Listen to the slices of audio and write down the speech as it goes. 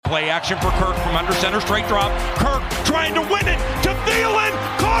Play action for Kirk from under center, straight drop. Kirk trying to win it to Thielen,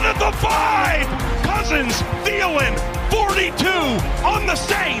 caught at the 5. Cousins, Thielen, 42 on the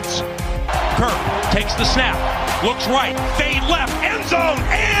Saints. Kirk takes the snap, looks right, fade left, end zone,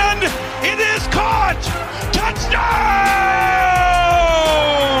 and it is caught! Touchdown!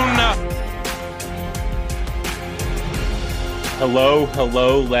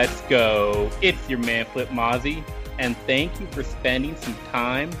 Hello, let's go. It's your man, Flip Mozzie, and thank you for spending some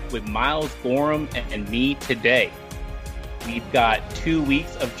time with Miles Gorham and me today. We've got 2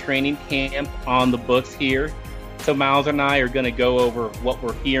 weeks of training camp on the books here, so Miles and I are going to go over what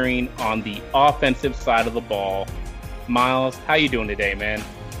we're hearing on the offensive side of the ball. Miles, how you doing today, man?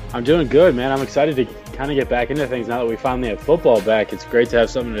 I'm doing good, man. I'm excited to kind of get back into things now that we finally have football back. It's great to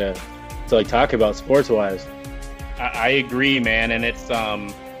have something to like talk about sports-wise. I agree, man, and it's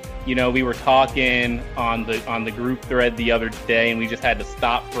we were talking on the group thread the other day, and we just had to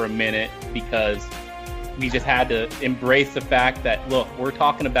stop for a minute because we just had to embrace the fact that, look, we're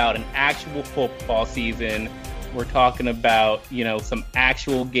talking about an actual football season. We're talking about, some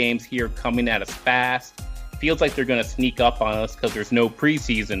actual games here coming at us fast. Feels like they're going to sneak up on us because there's no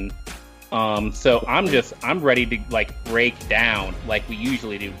preseason. So I'm ready to break down like we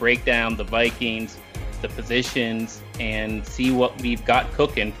usually do, break down the Vikings, the positions, and see what we've got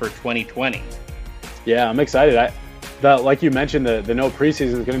cooking for 2020. Yeah, I'm excited. Like you mentioned, the no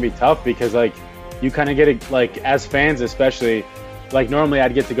preseason is going to be tough because you kind of get it, as fans especially. Normally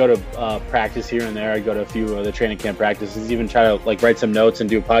I'd get to go to practice here and there. I'd go to a few of the training camp practices, even try to write some notes and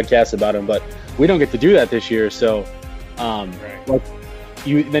do podcasts about them. But we don't get to do that this year. So right.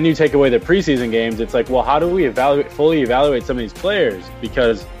 You take away the preseason games. It's well, how do we fully evaluate some of these players?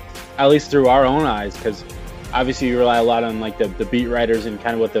 Because at least through our own eyes, because obviously you rely a lot on the beat writers and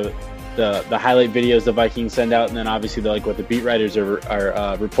kind of what the highlight videos the Vikings send out, and then obviously what the beat writers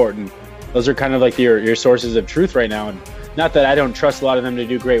are reporting. Those are kind of your sources of truth right now. And not that I don't trust a lot of them to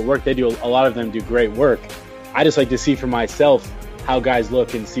do great work. A lot of them do great work. I just like to see for myself how guys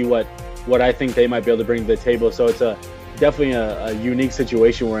look and see what I think they might be able to bring to the table. So it's definitely a unique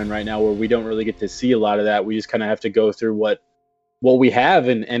situation we're in right now where we don't really get to see a lot of that. We just kind of have to go through what we have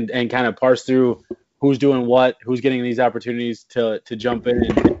and kind of parse through who's doing what, who's getting these opportunities to jump in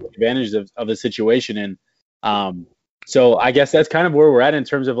and take advantage of the situation. And so I guess that's kind of where we're at in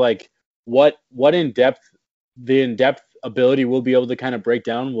terms of what the in-depth ability we'll be able to kind of break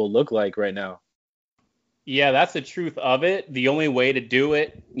down will look like right now. Yeah, that's the truth of it. The only way to do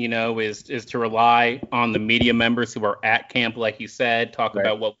it, is to rely on the media members who are at camp, like you said, talk right.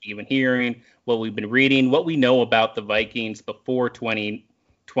 about what we've been hearing, what we've been reading, what we know about the Vikings before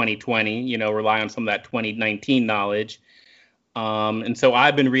 2020, rely on some of that 2019 knowledge. And so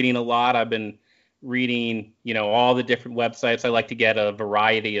I've been reading a lot. I've been reading, all the different websites. I like to get a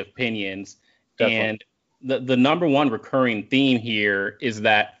variety of opinions. Definitely. And the number one recurring theme here is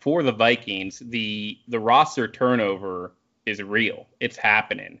that for the Vikings, the roster turnover is real. It's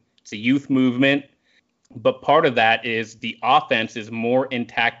happening. It's a youth movement. But part of that is the offense is more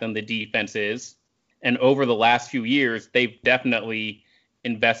intact than the defense is. And over the last few years, they've definitely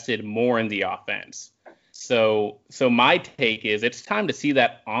invested more in the offense. So my take is it's time to see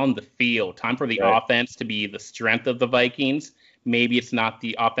that on the field, time for the right. offense to be the strength of the Vikings. Maybe it's not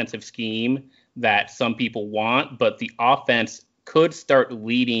the offensive scheme that some people want, but the offense could start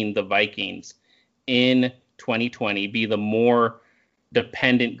leading the Vikings in 2020, be the more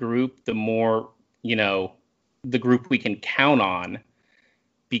dependent group, the more, the group we can count on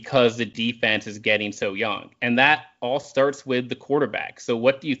because the defense is getting so young. And that all starts with the quarterback. So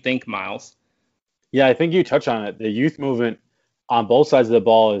what do you think, Miles? Yeah, I think you touch on it. The youth movement on both sides of the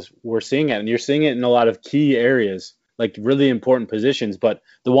ball we're seeing it, and you're seeing it in a lot of key areas, really important positions. But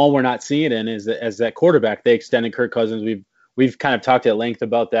the one we're not seeing it in is as that quarterback. They extended Kirk Cousins. We've kind of talked at length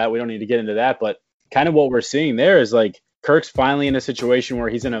about that. We don't need to get into that, but kind of what we're seeing there is Kirk's finally in a situation where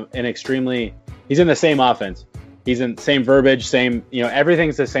he's in he's in the same offense. He's in the same verbiage, same,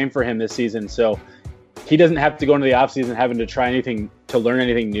 everything's the same for him this season. So he doesn't have to go into the offseason having to try anything to learn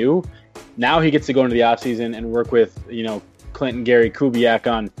anything new. Now he gets to go into the offseason and work with, Clinton, Gary,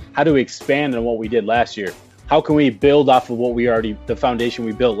 Kubiak on how do we expand on what we did last year. How can we build off of the foundation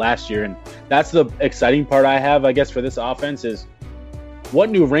we built last year? And that's the exciting part I have, I guess, for this offense is what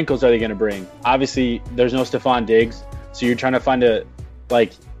new wrinkles are they going to bring? Obviously, there's no Stephon Diggs. So you're trying to find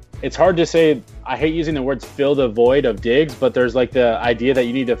it's hard to say, I hate using the words fill the void of Diggs, but there's the idea that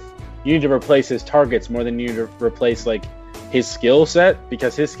you need to replace his targets more than you need to replace his skill set,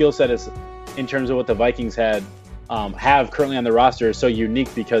 because his skill set is, in terms of what the Vikings have currently on the roster, is so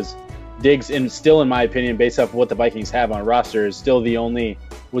unique because Diggs, and still in my opinion, based off of what the Vikings have on roster, is still the only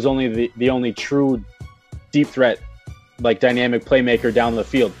was only the only true deep threat, like dynamic playmaker down the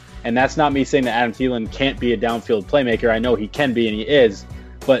field. And that's not me saying that Adam Thielen can't be a downfield playmaker. I know he can be, and he is.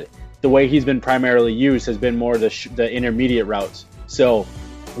 But the way he's been primarily used has been more the intermediate routes. So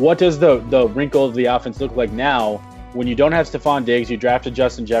what does the wrinkle of the offense look like now when you don't have Stephon Diggs, you drafted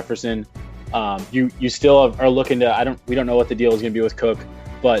Justin Jefferson, you still are looking to, we don't know what the deal is going to be with Cook,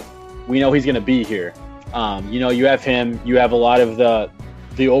 but we know he's going to be here. You have him, you have a lot of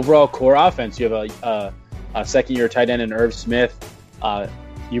the overall core offense. You have a second-year tight end in Irv Smith.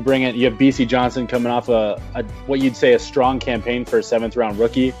 You have BC Johnson coming off what you'd say a strong campaign for a 7th-round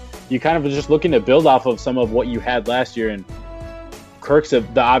rookie. You kind of are just looking to build off of some of what you had last year, and Kirk's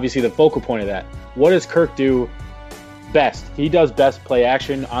obviously the focal point of that. What does Kirk do best? He does best play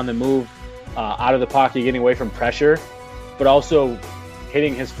action on the move, out of the pocket, getting away from pressure, but also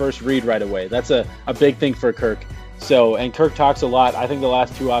hitting his first read right away. That's a big thing for Kirk. So, and Kirk talks a lot. I think the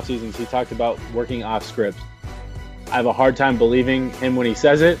last 2 off seasons he talked about working off script. I have a hard time believing him when he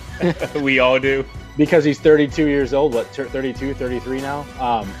says it. We all do. Because he's 32 years old, 32, 33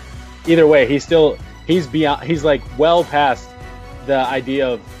 now? Either way, he's like well past the idea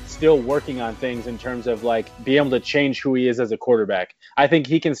of still working on things in terms of like being able to change who he is as a quarterback. I think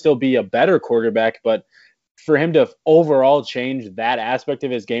he can still be a better quarterback, but for him to overall change that aspect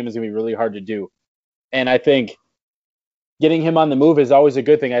of his game is going to be really hard to do. And I think getting him on the move is always a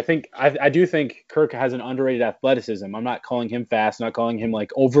good thing. I do think Kirk has an underrated athleticism. I'm not calling him fast, not calling him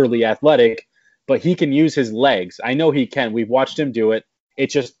like overly athletic, but he can use his legs. I know he can. We've watched him do it.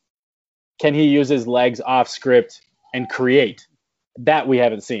 It's just, can he use his legs off script and create? That we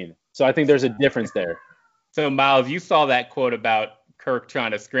haven't seen. So I think there's a difference there. So Miles, you saw that quote about Kirk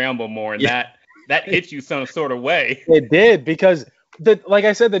trying to scramble more, and that hit you some sort of way. It did, because like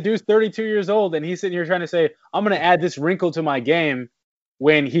I said, the dude's 32 years old, and he's sitting here trying to say, I'm going to add this wrinkle to my game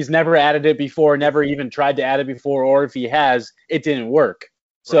when he's never added it before, never even tried to add it before, or if he has, it didn't work.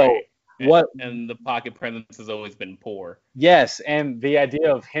 So right. And the pocket presence has always been poor. Yes, and the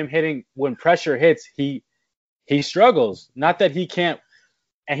idea of him hitting when pressure hits, he struggles. Not that he can't,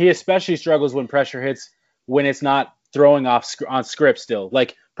 and he especially struggles when pressure hits when it's not throwing off on script still.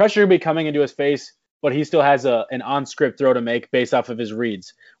 Like, pressure will be coming into his face, but he still has an on-script throw to make based off of his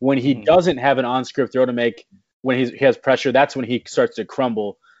reads. When he doesn't have an on-script throw to make, when he has pressure, that's when he starts to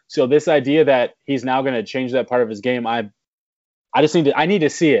crumble. So this idea that he's now going to change that part of his game, I need to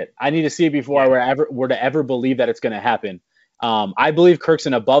see it. I need to see it before I were to ever believe that it's going to happen. I believe Kirk's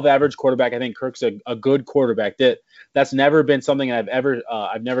an above-average quarterback. I think Kirk's a good quarterback. That's never been something I've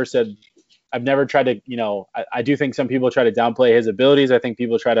never said. I've never tried to, I do think some people try to downplay his abilities. I think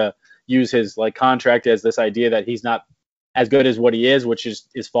people try to use his like contract as this idea that he's not as good as what he is, which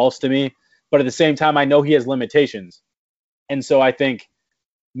is false to me. But at the same time, I know he has limitations. And so I think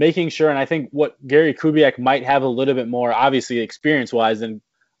making sure, and I think what Gary Kubiak might have a little bit more, obviously experience-wise, than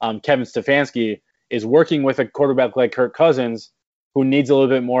Kevin Stefanski, is working with a quarterback like Kirk Cousins, who needs a little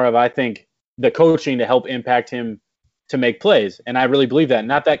bit more of, I think, the coaching to help impact him to make plays. And I really believe that.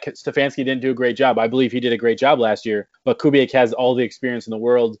 Not that Stefanski didn't do a great job. I believe he did a great job last year, but Kubiak has all the experience in the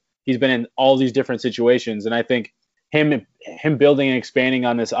world. He's been in all these different situations. And I think him building and expanding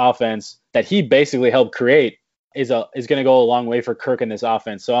on this offense that he basically helped create is going to go a long way for Kirk in this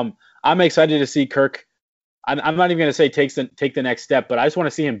offense. So I'm excited to see Kirk. I'm not even going to say take the next step, but I just want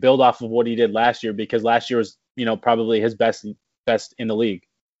to see him build off of what he did last year, because last year was, probably his best in the league.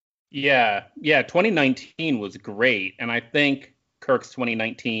 Yeah, 2019 was great, and I think Kirk's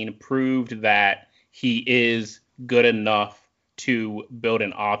 2019 proved that he is good enough to build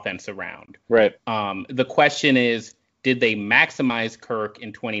an offense around. Right. The question is, did they maximize Kirk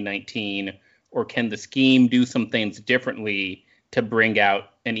in 2019, or can the scheme do some things differently to bring out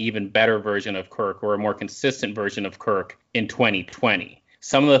an even better version of Kirk, or a more consistent version of Kirk in 2020?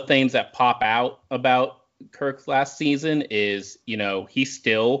 Some of the things that pop out about Kirk last season is, he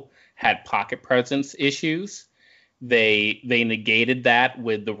still had pocket presence issues. They negated that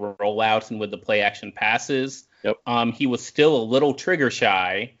with the rollouts and with the play action passes. Yep. He was still a little trigger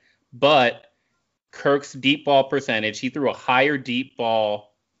shy, but Kirk's deep ball percentage, he threw a higher deep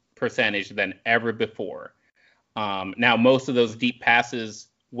ball percentage than ever before. Now, most of those deep passes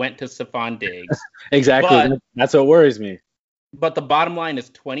went to Stephon Diggs. Exactly. That's what worries me. But the bottom line is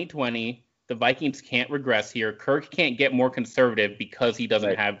 2020, the Vikings can't regress here. Kirk can't get more conservative because he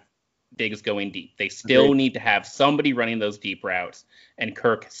doesn't have Diggs going deep. They still need to have somebody running those deep routes, and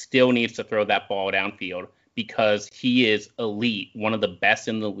Kirk still needs to throw that ball downfield because he is elite, one of the best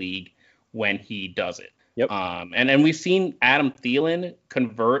in the league when he does it. Yep. And we've seen Adam Thielen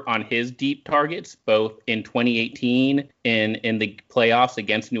convert on his deep targets, both in 2018 in the playoffs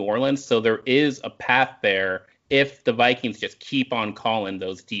against New Orleans. So there is a path there if the Vikings just keep on calling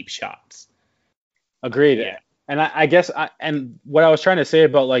those deep shots. Agreed. Yeah. And I guess and what I was trying to say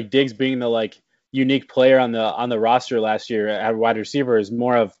about like Diggs being the like unique player on the roster last year at wide receiver is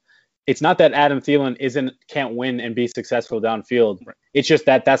more of, it's not that Adam Thielen can't win and be successful downfield. Right. It's just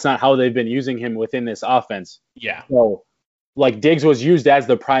that that's not how they've been using him within this offense. Yeah. So like Diggs was used as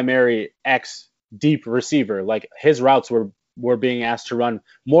the primary X deep receiver. Like his routes were being asked to run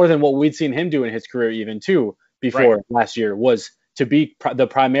more than what we'd seen him do in his career even too before last year, was to be the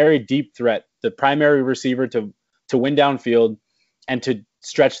primary deep threat, the primary receiver to win downfield and to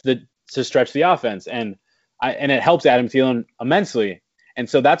stretch the offense. And it helps Adam Thielen immensely. And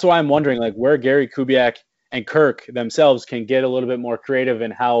so that's why I'm wondering like where Gary Kubiak and Kirk themselves can get a little bit more creative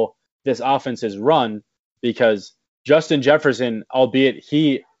in how this offense is run, because Justin Jefferson, albeit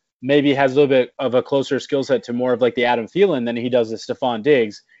he maybe has a little bit of a closer skill set to more of like the Adam Thielen than he does the Stephon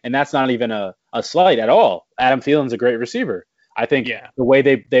Diggs. And that's not even a slight at all. Adam Thielen's a great receiver. I think the way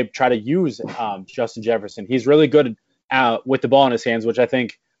they try to use Justin Jefferson, he's really good with the ball in his hands, which I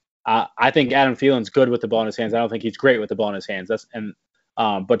think Adam Thielen's good with the ball in his hands. I don't think he's great with the ball in his hands.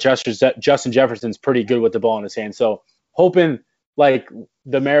 But Justin Jefferson's pretty good with the ball in his hands. So hoping like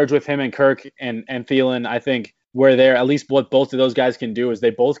the marriage with him and Kirk and Thielen, I think where they're at least what both of those guys can do is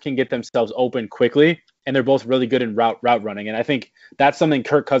they both can get themselves open quickly, and they're both really good in route running. And I think that's something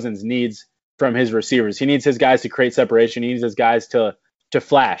Kirk Cousins needs from his receivers. He needs his guys to create separation. He needs his guys to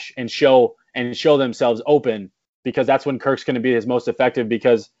flash and show themselves open, because that's when Kirk's going to be his most effective.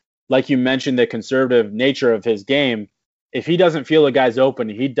 Because like you mentioned, the conservative nature of his game, if he doesn't feel a guy's open,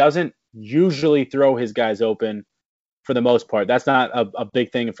 he doesn't usually throw his guys open for the most part. That's not a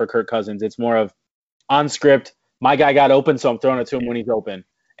big thing for Kirk Cousins. It's more of on script, my guy got open, so I'm throwing it to him when he's open.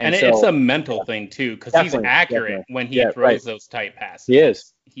 And so, it's a mental thing too, because he's accurate when he throws those tight passes. He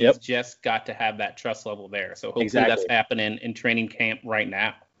is. He's just got to have that trust level there. So hopefully that's happening in training camp right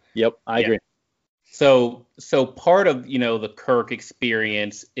now. Yep, I agree. So part of, the Kirk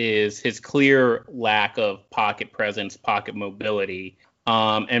experience is his clear lack of pocket presence, pocket mobility.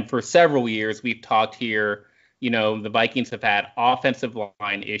 And for several years, we've talked here, the Vikings have had offensive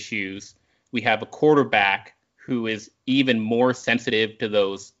line issues. We have a quarterback who is even more sensitive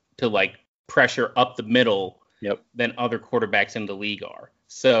to like pressure up the middle than other quarterbacks in the league are.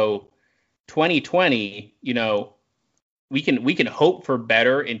 So 2020, we can hope for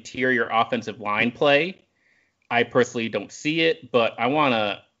better interior offensive line play. I personally don't see it, but I want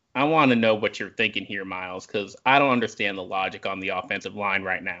to know what you're thinking here, Miles, because I don't understand the logic on the offensive line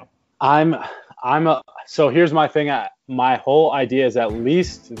right now. So here's my thing. My whole idea is at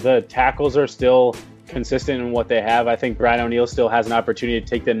least the tackles are still consistent in what they have. I think Brian O'Neill still has an opportunity to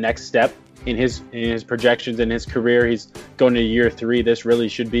take the next step in his projections in his career. He's going to year 3. This really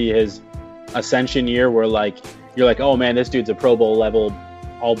should be his ascension year, where like you're like, oh man, this dude's a Pro Bowl level.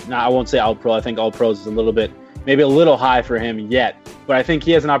 I won't say all pro. I think all pros is maybe a little high for him yet, but I think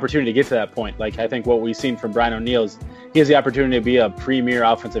he has an opportunity to get to that point. Like I think what we've seen from Brian O'Neill is he has the opportunity to be a premier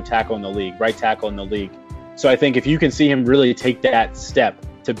offensive tackle in the league, right tackle in the league. So I think if you can see him really take that step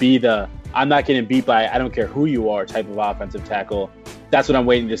to be I'm not getting beat by I don't care who you are type of offensive tackle, that's what I'm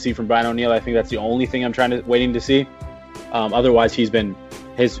waiting to see from Brian O'Neill. I think that's the only thing I'm waiting to see. Otherwise, his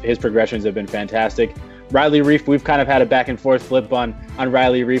progressions have been fantastic. Riley Reiff, we've kind of had a back and forth flip on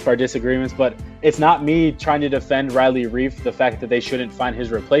Riley Reiff, our disagreements, but it's not me trying to defend Riley Reiff, the fact that they shouldn't find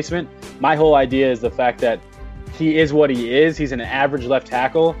his replacement. My whole idea is the fact that he is what he is. He's an average left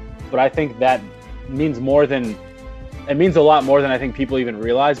tackle, but I think that means a lot more than I think people even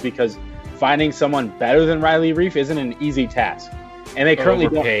realize, because finding someone better than Riley Reiff isn't an easy task. And they currently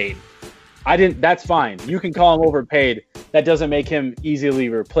overpaid. That's fine. You can call him overpaid. That doesn't make him easily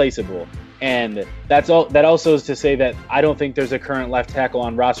replaceable. And that also is to say that I don't think there's a current left tackle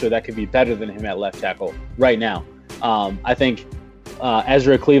on roster that could be better than him at left tackle right now. I think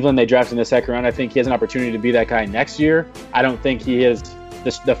Ezra Cleveland, they drafted in the second round. I think he has an opportunity to be that guy next year. I don't think he has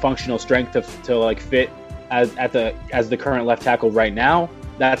the functional strength to like fit as the current left tackle right now.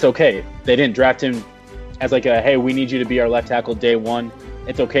 That's okay. They didn't draft him as like hey, we need you to be our left tackle day one.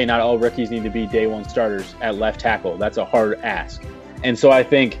 It's okay. Not all rookies need to be day one starters at left tackle. That's a hard ask. And so I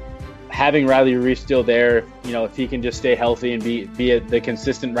think having Riley Reiff still there, if he can just stay healthy and be the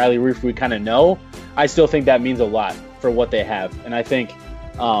consistent Riley Reiff we kind of know, I still think that means a lot for what they have. And I think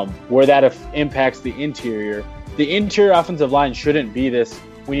where that impacts the interior offensive line shouldn't be this,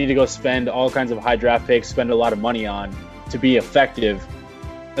 we need to go spend all kinds of high draft picks, spend a lot of money on to be effective.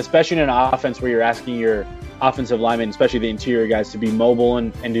 especially in an offense where you're asking your offensive linemen, especially the interior guys, to be mobile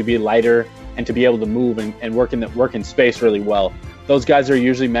and to be lighter and to be able to move and work in space really well. Those guys are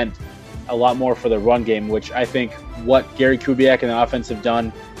usually meant a lot more for the run game, which I think what Gary Kubiak and the offense have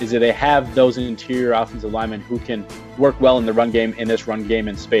done is that they have those interior offensive linemen who can work well in the run game, in this run game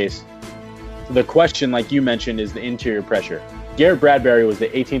in space. So the question, like you mentioned, is the interior pressure. Garrett Bradbury was the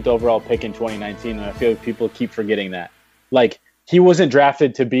 18th overall pick in 2019, and I feel like people keep forgetting that. Like, he wasn't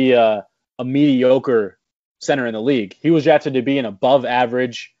drafted to be a mediocre center in the league. He was drafted to be an above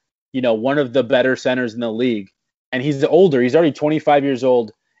average, one of the better centers in the league. And he's older. He's already 25 years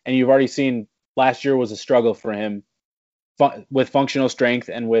old, and you've already seen last year was a struggle for him with functional strength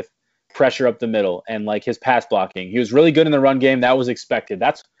and with pressure up the middle and like his pass blocking. He was really good in the run game. That was expected.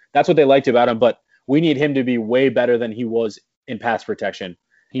 That's what they liked about him, but we need him to be way better than he was in pass protection.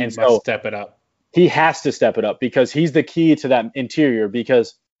 He must step it up. He has to step it up because he's the key to that interior,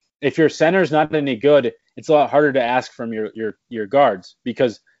 because if your center's not any good, it's a lot harder to ask from your guards,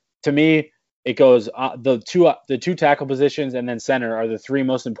 because to me, it goes the two tackle positions and then center are the three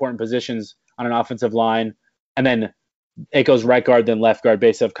most important positions on an offensive line. And then it goes right guard, then left guard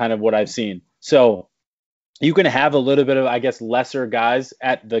based off kind of what I've seen. So you can have a little bit of, I guess, lesser guys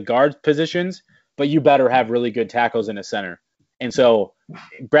at the guard positions, but you better have really good tackles in a center. And so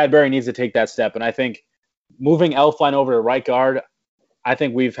Bradbury needs to take that step. And I think moving Elflein over to right guard, I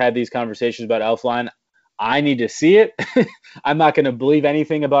think we've had these conversations about Elflein. I need to see it. I'm not going to believe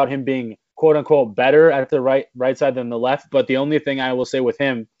anything about him being quote unquote better at the right side than the left. But the only thing I will say with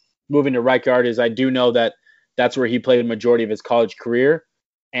him moving to right guard is I do know that that's where he played a majority of his college career.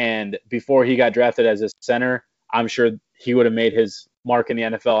 And before he got drafted as a center, I'm sure he would have made his mark in the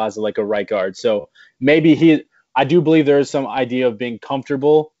NFL as like a right guard. So maybe I do believe there is some idea of being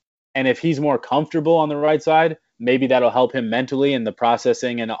comfortable. And if he's more comfortable on the right side, maybe that'll help him mentally and the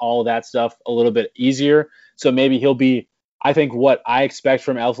processing and all that stuff a little bit easier. So maybe he'll be, I think what I expect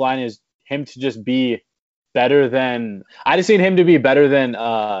from Elflein is him to just be better than, I just need him to be better than,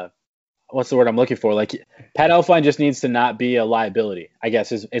 what's the word I'm looking for? Like Pat Elflein just needs to not be a liability, I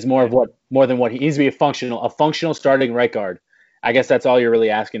guess is more than what he needs to be a functional starting right guard. I guess that's all you're really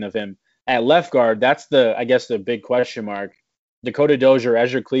asking of him. At left guard, that's the big question mark. Dakota Dozier,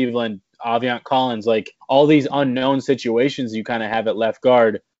 Ezra Cleveland, Aviant Collins, like all these unknown situations you kind of have at left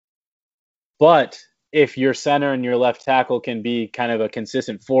guard. But if your center and your left tackle can be kind of a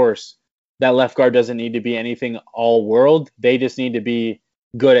consistent force, that left guard doesn't need to be anything all world. They just need to be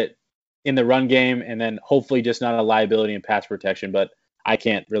good in the run game and then hopefully just not a liability in pass protection. But I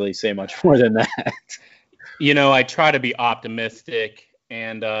can't really say much more than that. I try to be optimistic,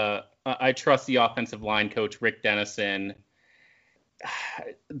 and I trust the offensive line coach, Rick Dennison.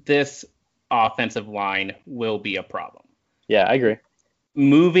 This offensive line will be a problem. Yeah, I agree.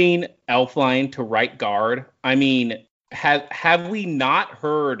 Moving Elflein to right guard, I mean, have we not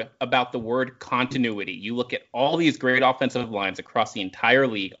heard about the word continuity? You look at all these great offensive lines across the entire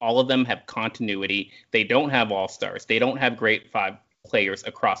league. All of them have continuity. They don't have all-stars. They don't have great five players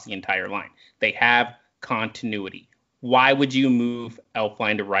across the entire line. They have continuity. Why would you move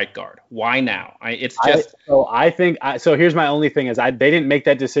Elflein to right guard? Why now? So here's my only thing is they didn't make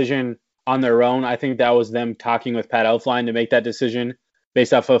that decision on their own. I think that was them talking with Pat Elflein to make that decision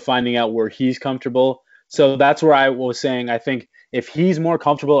based off of finding out where he's comfortable. So that's where I was saying I think if he's more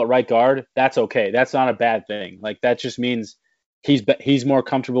comfortable at right guard, that's okay. That's not a bad thing. Like that just means he's more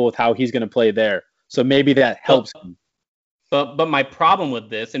comfortable with how he's going to play there. So maybe that helps him. But my problem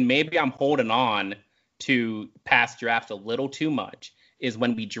with this, and maybe I'm holding on to past drafts a little too much, is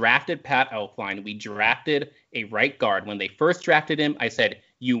when we drafted Pat Elflein, we drafted a right guard. When they first drafted him, I said,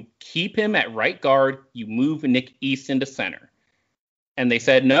 you keep him at right guard, you move Nick Easton to center. And they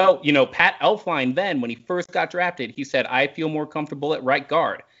said, no, Pat Elflein then, when he first got drafted, he said, I feel more comfortable at right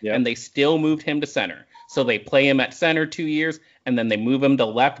guard. Yep. And they still moved him to center. So they play him at center 2 years, and then they move him to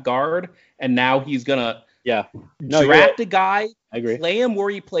left guard. And now he's going to draft a guy, play him where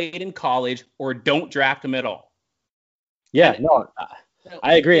he played in college, or don't draft him at all. Yeah,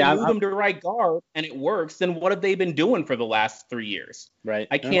 I agree. Move him to right guard, and it works. Then what have they been doing for the last 3 years? Right.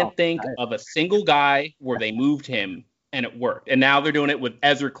 I can't think of a single guy where they moved him and it worked. And now they're doing it with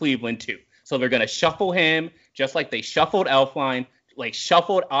Ezra Cleveland too. So they're going to shuffle him just like they shuffled Elflein, like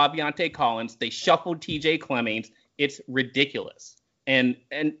shuffled Aviante Collins. They shuffled TJ Clemmings. It's ridiculous. And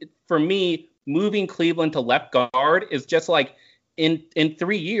for me, moving Cleveland to left guard is just like in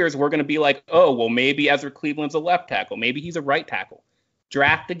 3 years, we're going to be like, oh, well, maybe Ezra Cleveland's a left tackle. Maybe he's a right tackle.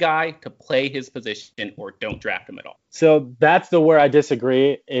 draft a guy to play his position or don't draft him at all. So that's where I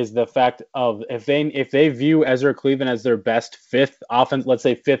disagree, is the fact of if they view Ezra Cleveland as their best fifth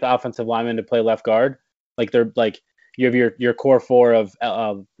offensive lineman to play left guard, you have your core four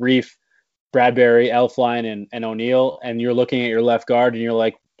of Reef, Bradbury, Elflein, and O'Neal, and you're looking at your left guard and you're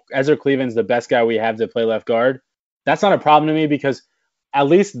like, Ezra Cleveland's the best guy we have to play left guard. That's not a problem to me, because at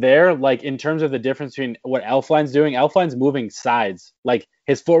least there, like, in terms of the difference between what Elflein's doing, Elflein's moving sides. Like,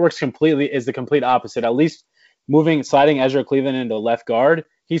 his footwork's is the complete opposite. At least sliding Ezra Cleveland into left guard,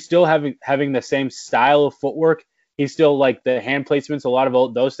 he's still having the same style of footwork. He's still, like, the hand placements, a lot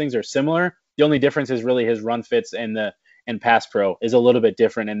of those things are similar. The only difference is really his run fits and pass pro is a little bit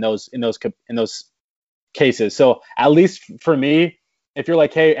different in those cases. So at least for me, if you're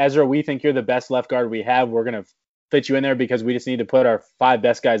like, hey, Ezra, we think you're the best left guard we have, we're going to fit you in there because we just need to put our 5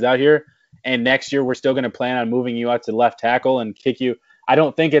 best guys out here. And next year, we're still going to plan on moving you out to left tackle and kick you. I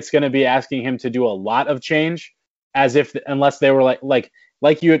don't think it's going to be asking him to do a lot of change, unless they were like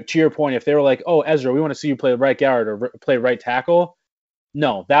you, to your point, if they were like, oh, Ezra, we want to see you play right guard or play right tackle.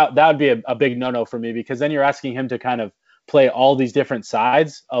 No, that would be a big no-no for me, because then you're asking him to kind of play all these different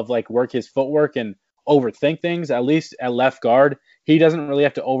sides of, like, work his footwork and overthink things. At least at left guard, he doesn't really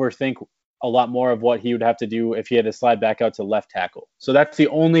have to overthink a lot more of what he would have to do if he had to slide back out to left tackle. So that's the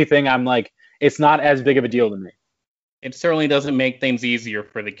only thing I'm like, it's not as big of a deal to me. It certainly doesn't make things easier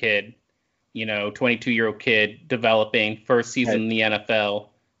for the kid, 22-year-old kid developing, first season in the NFL,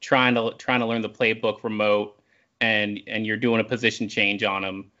 trying to learn the playbook remote, and you're doing a position change on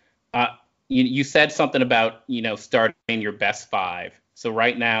him. You said something about, starting your best 5. So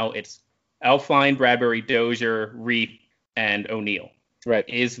right now it's Elflein, Bradbury, Dozier, Reef, and O'Neal. Right.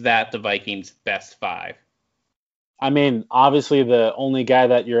 Is that the Vikings' best 5? I mean, obviously the only guy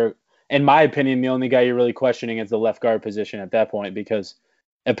that in my opinion, the only guy you're really questioning is the left guard position at that point, because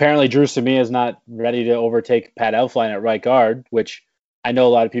apparently Drew Samia is not ready to overtake Pat Elflein at right guard, which I know a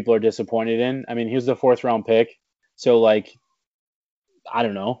lot of people are disappointed in. I mean, he was the 4th round pick. So, like, I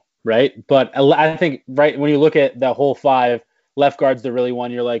don't know, right? But I think, right, when you look at the whole 5, left guard's the really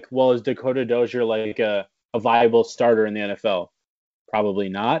one. You're like, well, is Dakota Dozier like a viable starter in the NFL? Probably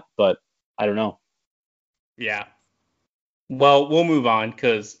not, but I don't know. Yeah. Well, we'll move on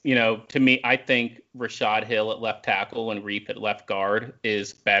because, to me, I think Rashad Hill at left tackle and Reef at left guard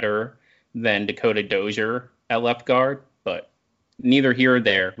is better than Dakota Dozier at left guard, but neither here or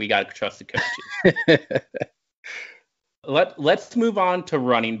there. We got to trust the coaches. Let's move on to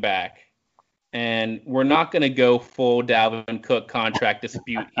running back. And we're not going to go full Dalvin Cook contract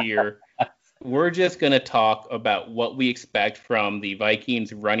dispute here. We're just going to talk about what we expect from the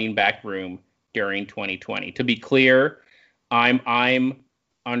Vikings running back room during 2020. To be clear, I'm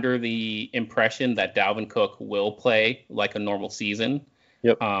under the impression that Dalvin Cook will play like a normal season.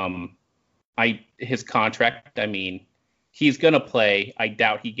 Yep. His contract, he's going to play. I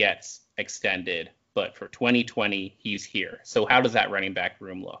doubt he gets extended, but for 2020, he's here. So how does that running back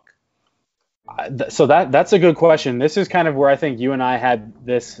room look? So that's a good question. This is kind of where I think you and I had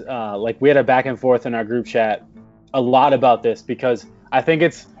this, we had a back and forth in our group chat a lot about this, because I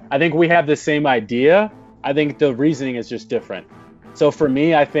think we have the same idea. I think the reasoning is just different. So for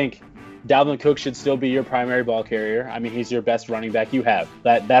me, I think Dalvin Cook should still be your primary ball carrier. I mean, he's your best running back you have.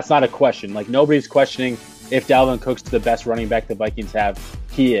 That's not a question. Like, nobody's questioning if Dalvin Cook's the best running back the Vikings have.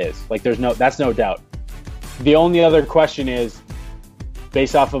 He is. Like, that's no doubt. The only other question is,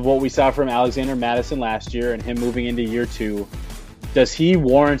 based off of what we saw from Alexander Mattison last year and him moving into year 2, does he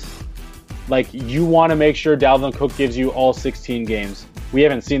warrant, you want to make sure Dalvin Cook gives you all 16 games. We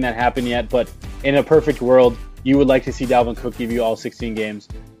haven't seen that happen yet, but in a perfect world, you would like to see Dalvin Cook give you all 16 games.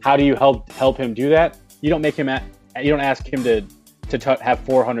 How do you help him do that? You don't ask him to have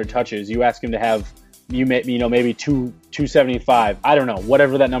 400 touches. You ask him to have maybe 275. I don't know,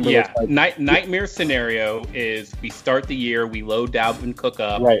 whatever that number looks like. Nightmare scenario is we start the year, we load Dalvin Cook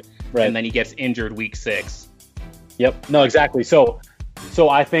up, right, and then he gets injured week 6. Yep. No, exactly. So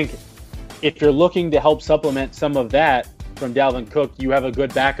I think if you're looking to help supplement some of that from Dalvin Cook, you have a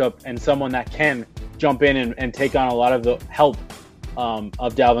good backup and someone that can jump in and take on a lot of the help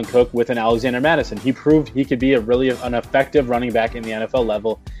of Dalvin Cook with an Alexander Mattison. He proved he could be an effective running back in the NFL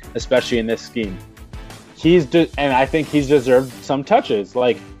level, especially in this scheme. And I think he's deserved some touches,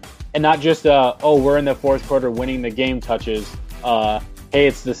 and not just we're in the 4th quarter winning the game touches. Hey,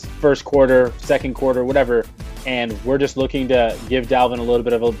 it's this first quarter, second quarter, whatever, and we're just looking to give Dalvin a little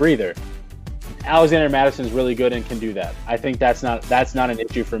bit of a breather. Alexander Mattison is really good and can do that. I think that's not an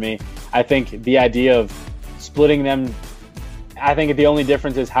issue for me. I think the idea of splitting them, I think the only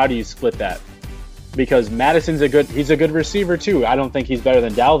difference is how do you split that? because Madison's he's a good receiver too. I don't think he's better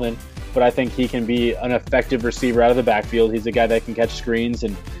than Dalvin, but I think he can be an effective receiver out of the backfield. He's a guy that can catch screens,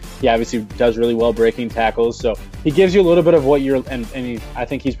 and he obviously does really well breaking tackles. So he gives you a little bit of what you're, and I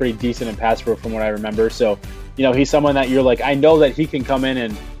think he's pretty decent in pass pro from what I remember. So, he's someone that you're like, I know that he can come in,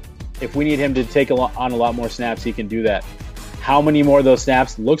 and if we need him to take on a lot more snaps, he can do that. How many more of those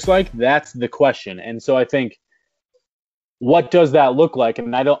snaps looks like? That's the question. And so I think, what does that look like?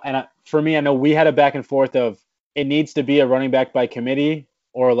 For me, I know we had a back and forth of it needs to be a running back by committee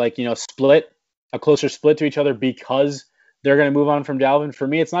or split, a closer split to each other because they're going to move on from Dalvin. For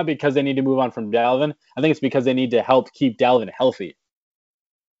me, it's not because they need to move on from Dalvin. I think it's because they need to help keep Dalvin healthy.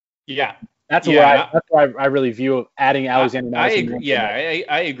 Yeah. That's why I really view adding Alexander Madison.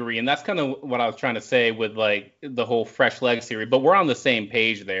 I agree. And that's kind of what I was trying to say with the whole fresh leg theory, but we're on the same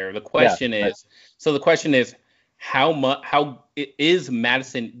page there. The question is, how is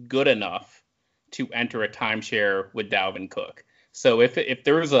Madison good enough to enter a timeshare with Dalvin Cook? So if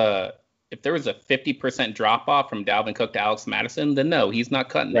there was a 50% drop off from Dalvin Cook to Alex Madison, then no, he's not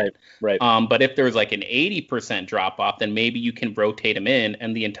cutting it. Right. But if there's an 80% drop off, then maybe you can rotate him in,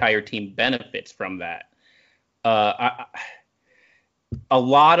 and the entire team benefits from that. A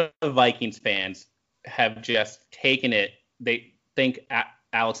lot of Vikings fans have just taken it. They think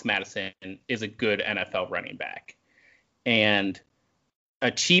Alex Madison is a good NFL running back, and a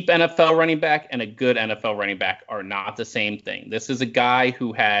cheap NFL running back and a good NFL running back are not the same thing. This is a guy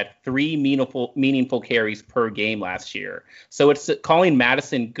who had 3 meaningful carries per game last year. So it's calling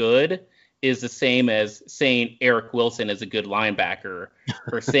Madison good is the same as saying Eric Wilson is a good linebacker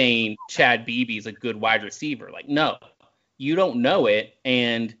or saying Chad Beebe is a good wide receiver. No, you don't know it,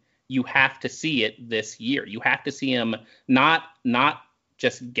 and you have to see it this year. You have to see him not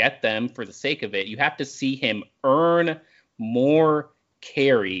just get them for the sake of it. You have to see him earn more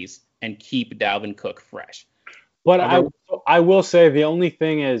carries and keep Dalvin Cook fresh. But I will say the only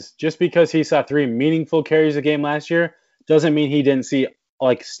thing is, just because he saw 3 meaningful carries a game last year doesn't mean he didn't see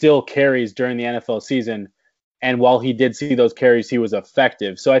still carries during the NFL season. And while he did see those carries, he was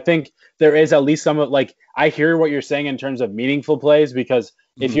effective. So I think there is at least some I hear what you're saying in terms of meaningful plays, because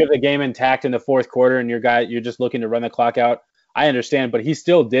if you have the game intact in the fourth quarter and you're just looking to run the clock out, I understand. But he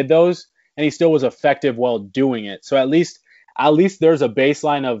still did those, and he still was effective while doing it. So at least there's a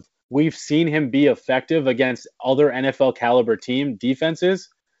baseline of we've seen him be effective against other NFL caliber team defenses.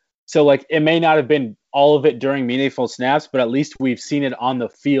 So it may not have been all of it during meaningful snaps, but at least we've seen it on the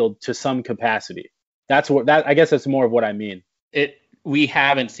field to some capacity. I guess that's more of what I mean. We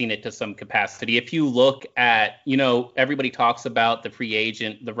haven't seen it to some capacity. If you look at, everybody talks about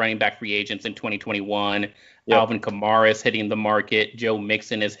the running back free agents in 2021. Yep. Alvin Kamara is hitting the market. Joe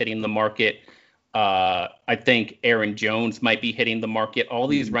Mixon is hitting the market. I think Aaron Jones might be hitting the market. All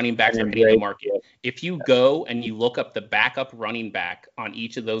these running backs are hitting the market. If you go and you look up the backup running back on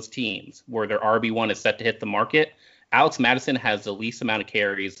each of those teams where their RB1 is set to hit the market, Alex Madison has the least amount of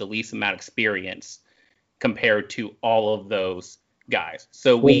carries, the least amount of experience compared to all of those guys.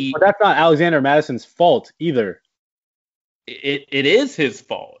 So but that's not Alexander Madison's fault either. It is his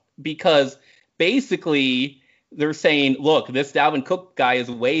fault, because basically they're saying, look, this Dalvin Cook guy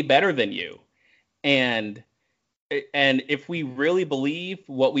is way better than you. And if we really believe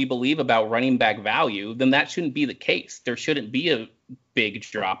what we believe about running back value, then that shouldn't be the case. There shouldn't be a big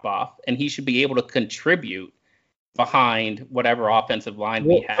drop off, and he should be able to contribute behind whatever offensive line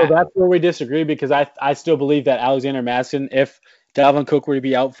we have. So that's where we disagree, because I still believe that Alexander Madison, if Dalvin Cook were to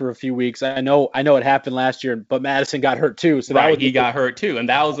be out for a few weeks, I know it happened last year, but Madison got hurt too. So he got hurt too, and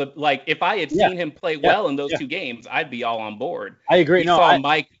that was if I had seen him play well in those 2 games, I'd be all on board. I agree. We saw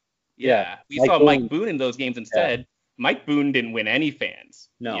Mike Boone in those games instead. Yeah. Mike Boone didn't win any fans.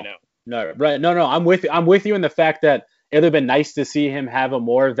 No, right. No, I'm with you in the fact that it would have been nice to see him have a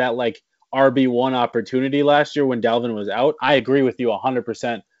more of that RB1 opportunity last year when Dalvin was out. I agree with you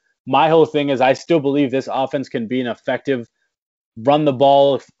 100%. My whole thing is I still believe this offense can be an effective, run the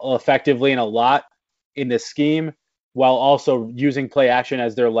ball effectively and a lot in the scheme, while also using play action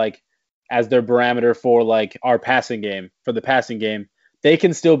as their parameter for our passing game, for the passing game. They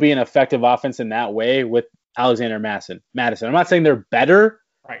can still be an effective offense in that way with Alexander Madison. I'm not saying they're better.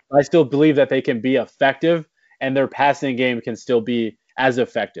 Right. I still believe that they can be effective, and their passing game can still be as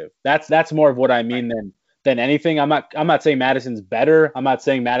effective. That's more of what I mean than anything. I'm not saying Madison's better. I'm not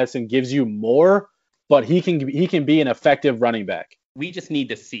saying Madison gives you more, but he can be an effective running back. We just need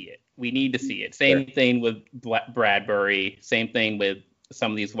to see it. We need to see it. Same thing with Bradbury. Same thing with some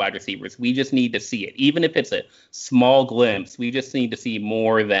of these wide receivers. We just need to see it. Even if it's a small glimpse, we just need to see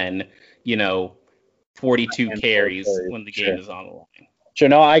more than, 42 carries when the game is on the line. Sure,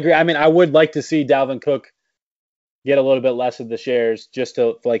 no, I agree. I mean, I would like to see Dalvin Cook get a little bit less of the shares just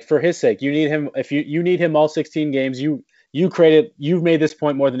to like for his sake. You need him if you need him all 16 games. You've made this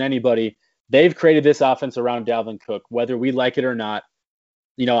point more than anybody. They've created this offense around Dalvin Cook, whether we like it or not.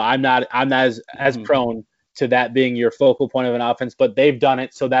 I'm not as prone to that being your focal point of an offense, but they've done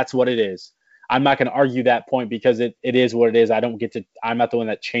it, so that's what it is. I'm not going to argue that point because it is what it is. I'm not the one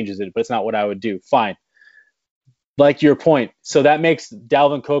that changes it, but it's not what I would do. Fine. Like your point. So that makes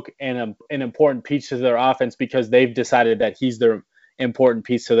Dalvin Cook an important piece to their offense because they've decided that he's their important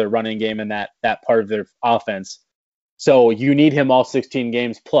piece to their running game and that part of their offense. So you need him all 16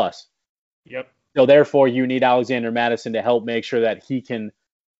 games plus. Yep. So therefore you need Alexander Mattison to help make sure that he can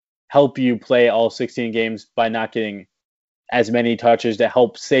help you play all 16 games by not getting as many touches to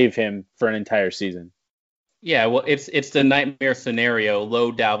help save him for an entire season. Yeah, well, it's the nightmare scenario.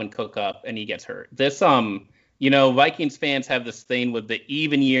 Load Dalvin Cook up and he gets hurt. This Vikings fans have this thing with the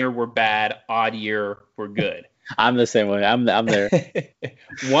even year we're bad, odd year we're good. I'm the same way. I'm there.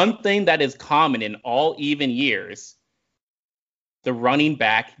 One thing that is common in all even years, the running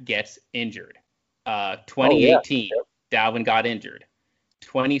back gets injured. 2018, Dalvin got injured.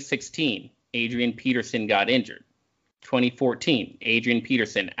 2016, Adrian Peterson got injured. 2014, Adrian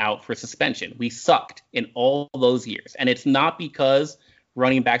Peterson out for suspension. We sucked in all those years. And it's not because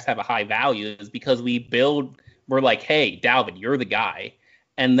running backs have a high value. It's because we're like, hey, Dalvin, you're the guy.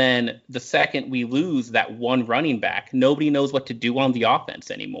 And then the second we lose that one running back, nobody knows what to do on the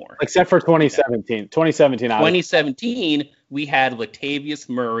offense anymore. Except for 2017. 2017, we had Latavius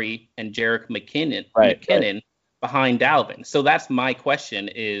Murray and Jerick McKinnon behind Dalvin. So that's my question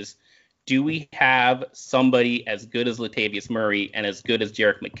is, do we have somebody as good as Latavius Murray and as good as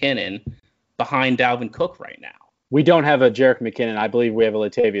Jerick McKinnon behind Dalvin Cook right now? We don't have a Jerick McKinnon. I believe we have a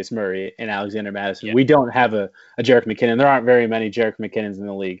Latavius Murray and Alexander Mattison. Yeah. We don't have a Jerick McKinnon. There aren't very many Jerick McKinnons in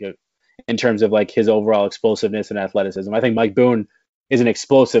the league in terms of like his overall explosiveness and athleticism. I think Mike Boone is an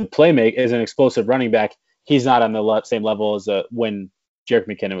explosive playmaker, is an explosive running back. He's not on the same level as when Jerick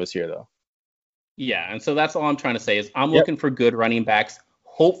McKinnon was here, though. Yeah, and so that's all I'm trying to say is I'm looking for good running backs.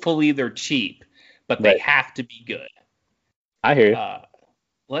 Hopefully they're cheap, but they have to be good. I hear you.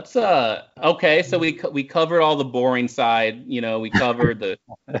 Okay, so we covered all the boring side. We covered the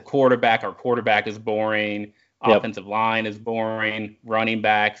quarterback. Our quarterback is boring. Offensive line is boring. Running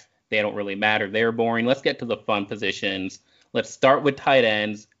backs, they don't really matter. They're boring. Let's get to the fun positions. Let's start with tight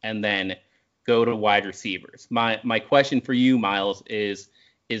ends and then go to wide receivers. My question for you, Miles, is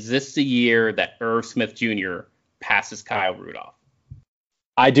this the year that Irv Smith Jr. passes Kyle Rudolph?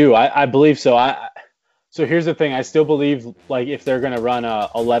 I do. I believe so. So here's the thing. I still believe, like, if they're going to run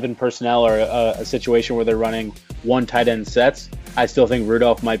 11 personnel or a situation where they're running one tight end sets, I still think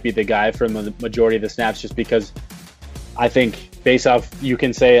Rudolph might be the guy for the majority of the snaps just because I think based off, you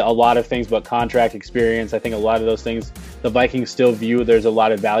can say a lot of things, but contract experience, I think a lot of those things, the Vikings still view there's a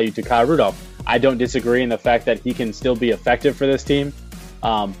lot of value to Kyle Rudolph. I don't disagree in the fact that he can still be effective for this team,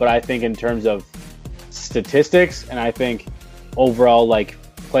 but I think in terms of statistics and I think overall, like,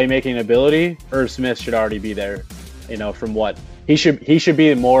 playmaking ability, Irv Smith should already be there. From what he should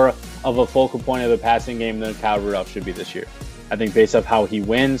be more of a focal point of the passing game than Kyle Rudolph should be this year. I think based off how he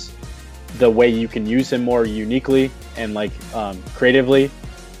wins, the way you can use him more uniquely and creatively,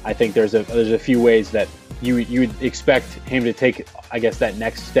 I think there's a few ways that you would expect him to take, I guess, that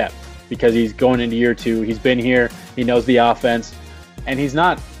next step because he's going into year 2. He's been here, he knows the offense, and he's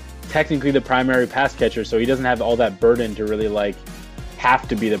not technically the primary pass catcher, so he doesn't have all that burden to really have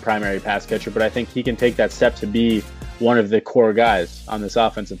to be the primary pass catcher, but I think he can take that step to be one of the core guys on this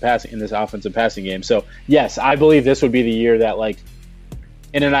offensive passing game. So yes, I believe this would be the year that,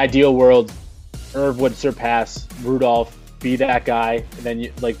 in an ideal world, Irv would surpass Rudolph, be that guy,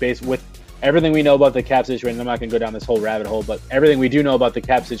 and then based with everything we know about the cap situation, I'm not going to go down this whole rabbit hole, but everything we do know about the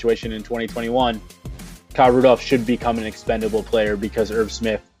cap situation in 2021, Kyle Rudolph should become an expendable player because Irv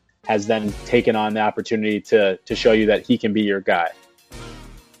Smith has then taken on the opportunity to show you that he can be your guy.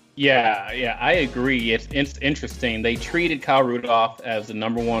 Yeah, I agree. It's interesting. They treated Kyle Rudolph as the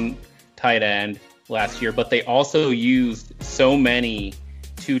number 1 tight end last year, but they also used so many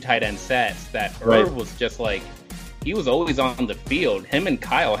 2 tight end sets that Irv was just he was always on the field. Him and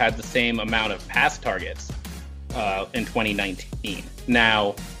Kyle had the same amount of pass targets in 2019.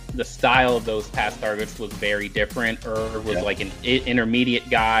 Now, the style of those pass targets was very different. Irv was an intermediate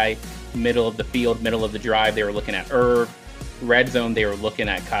guy, middle of the field, middle of the drive. They were looking at Irv. Red zone, they were looking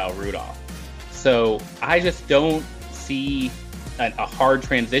at Kyle Rudolph. So I just don't see a hard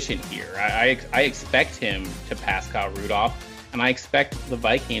transition here. I expect him to pass Kyle Rudolph, and I expect the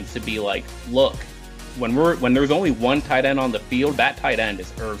Vikings to be look, when there's only one tight end on the field, that tight end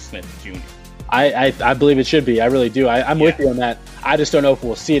is Irv Smith Jr. I believe it should be. I really do. I'm with you on that. I just don't know if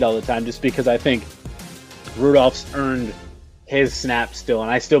we'll see it all the time, just because I think Rudolph's earned his snaps still, and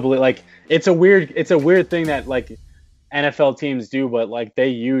I still believe it's a weird thing that NFL teams do, but they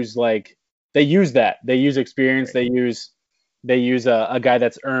use experience. Right. They use a guy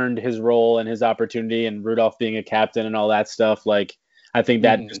that's earned his role and his opportunity, and Rudolph being a captain and all that stuff. I think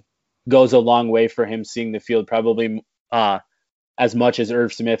that just goes a long way for him seeing the field probably as much as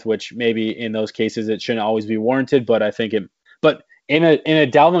Irv Smith, which maybe in those cases it shouldn't always be warranted. But I think but in a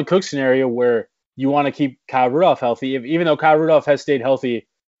Dalvin Cook scenario where you want to keep Kyle Rudolph healthy, even though Kyle Rudolph has stayed healthy,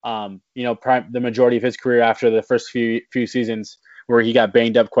 the majority of his career after the first few seasons where he got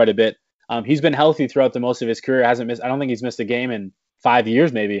banged up quite a bit. He's been healthy throughout the most of his career. I don't think he's missed a game in 5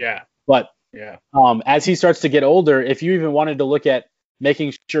 years, maybe. Yeah. But as he starts to get older, if you even wanted to look at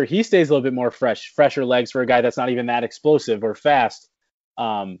making sure he stays a little bit more fresher legs for a guy that's not even that explosive or fast,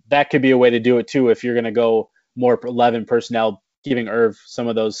 that could be a way to do it too. If you're going to go more 11 personnel, giving Irv some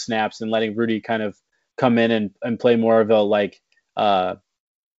of those snaps and letting Rudy kind of come in and play more of a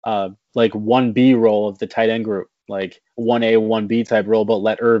 1B role of the tight end group, 1A, 1B type role, but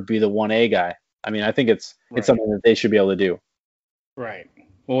let Irv be the 1A guy. I mean, I think it's something that they should be able to do. Right.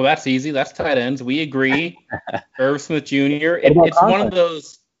 Well, that's easy. That's tight ends. We agree. Irv Smith Jr. It's one of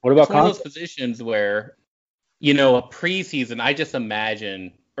those. What about one of those positions where, a preseason, I just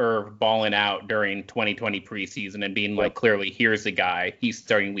imagine Irv balling out during 2020 preseason and being clearly, here's the guy. He's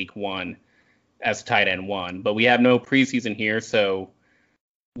starting week 1 as tight end 1. But we have no preseason here, so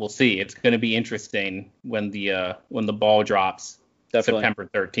we'll see. It's going to be interesting when the ball drops. Definitely. September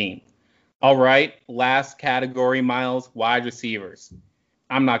 13th. All right, last category, Miles, wide receivers.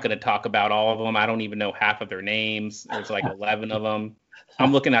 I'm not going to talk about all of them. I don't even know half of their names. There's 11 of them.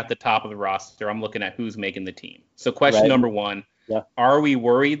 I'm looking at the top of the roster. I'm looking at who's making the team. So question number 1, are we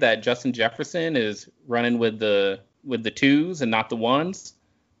worried that Justin Jefferson is running with the 2s and not the 1s?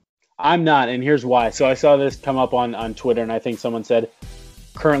 I'm not, and here's why. So I saw this come up on Twitter, and I think someone said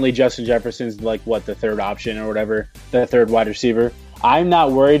currently Justin Jefferson's the third option or whatever, the third wide receiver. I'm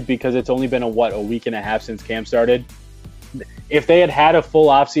not worried because it's only been a week and a half since camp started. If they had a full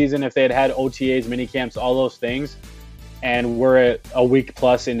offseason, if they had OTAs, mini camps, all those things, and we're a week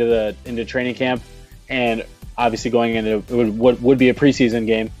plus into training camp, and obviously going into would be a preseason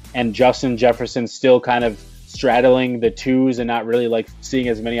game, and Justin Jefferson still kind of straddling the 2s and not really seeing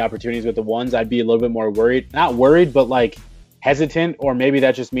as many opportunities with the 1s, I'd be a little bit more worried. Not worried, but hesitant, or maybe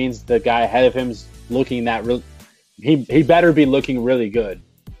that just means the guy ahead of him's looking that he better be looking really good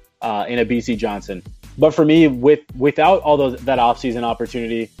in a BC Johnson. But for me, without all that offseason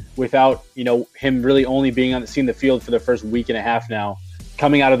opportunity, without him really only being seeing the field for the first week and a half now,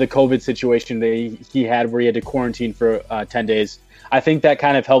 coming out of the COVID situation that he had where he had to quarantine for 10 days, I think that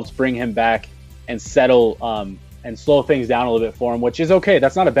kind of helps bring him back and settle and slow things down a little bit for him, which is okay.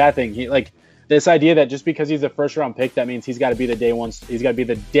 That's not a bad thing. This idea that just because he's a first round pick, that means he's got to be the day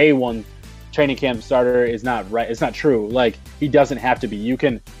one training camp starter is not right. It's not true. He doesn't have to be.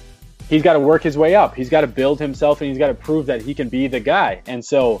 He's got to work his way up. He's got to build himself, and he's got to prove that he can be the guy. And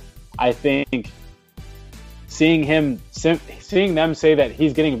so I think seeing them say that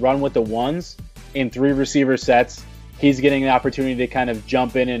he's getting run with the 1s in 3 receiver sets, he's getting an opportunity to kind of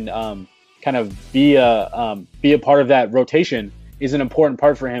jump in and kind of be a part of that rotation is an important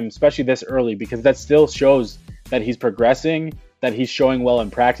part for him, especially this early, because that still shows that he's progressing, that he's showing well in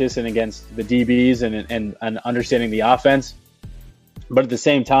practice and against the DBs and understanding the offense. But at the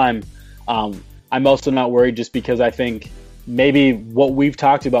same time, I'm also not worried, just because I think maybe what we've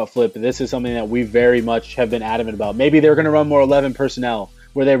talked about, Flip, this is something that we very much have been adamant about. Maybe they're going to run more 11 personnel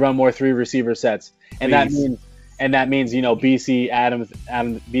where they run more 3 receiver sets. And that means BC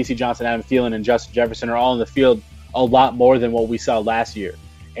Johnson, Adam Thielen, and Justin Jefferson are all in the field a lot more than what we saw last year.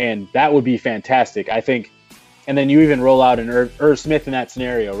 And that would be fantastic, I think. And then you even roll out an Irv Smith in that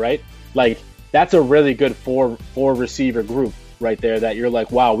scenario, right? That's a really good four receiver group right there that you're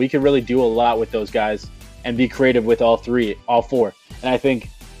wow, we could really do a lot with those guys and be creative with all 4. And I think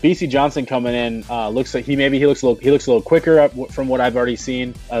BC Johnson coming in looks like he looks a little quicker from what I've already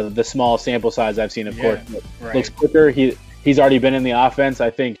seen. The small sample size I've seen, of course, looks quicker. He's already been in the offense.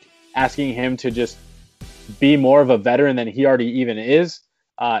 I think asking him to just be more of a veteran than he already even is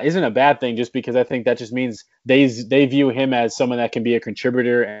isn't a bad thing, just because I think that just means they view him as someone that can be a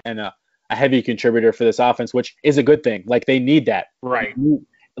contributor and a heavy contributor for this offense, which is a good thing. They need that. Right.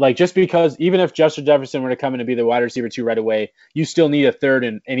 Just because even if Justin Jefferson were to come in and be the wide receiver 2 right away, you still need a third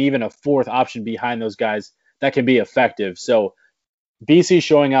and even a 4th option behind those guys that can be effective. So BC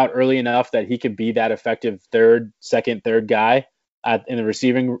showing out early enough that he could be that effective second, third guy in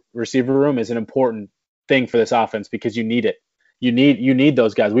the receiver room is an important thing for this offense because you need it. You need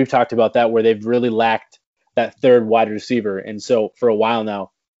those guys. We've talked about that where they've really lacked that third wide receiver, and so for a while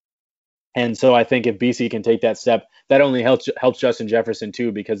now. And so I think if BC can take that step, that only helps Justin Jefferson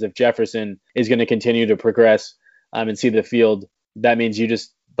too, because if Jefferson is going to continue to progress and see the field, that means you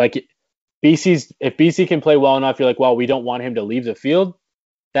just like if BC can play well enough, you're like, well, we don't want him to leave the field.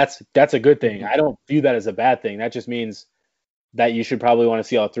 That's a good thing. I don't view that as a bad thing. That just means that you should probably want to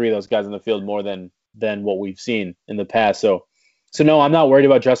see all three of those guys in the field more than what we've seen in the past. So no, I'm not worried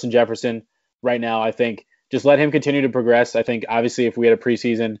about Justin Jefferson right now. I think just let him continue to progress. I think obviously if we had a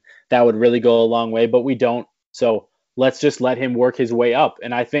preseason, that would really go a long way, but we don't. So let's just let him work his way up.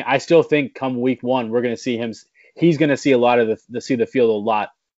 And I still think come week 1, we're going to see him. He's going to see a lot of the field a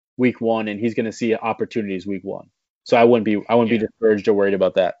lot week 1, and he's going to see opportunities week 1. So I wouldn't be discouraged or worried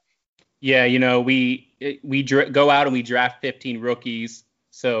about that. Yeah, we go out and we draft 15 rookies.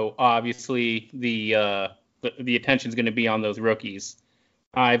 So obviously the attention is going to be on those rookies.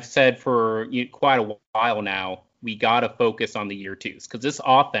 I've said for quite a while now, we got to focus on the year 2s because this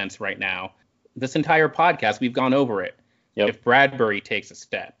offense right now, this entire podcast, we've gone over it. Yep. If Bradbury takes a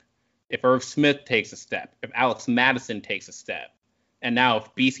step, if Irv Smith takes a step, if Alex Madison takes a step, and now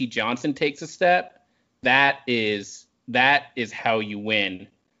if BC Johnson takes a step, that is how you win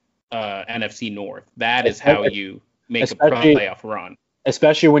NFC North. That is how you make a playoff run.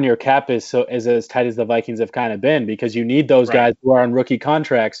 Especially when your cap is as tight as the Vikings have kind of been, because you need those guys who are on rookie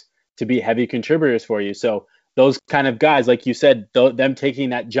contracts to be heavy contributors for you. So those kind of guys, like you said, them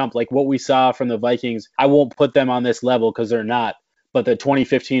taking that jump, like what we saw from the Vikings, I won't put them on this level because they're not. But the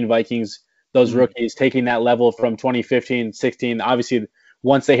 2015 Vikings, those rookies taking that level from 2015, 16, obviously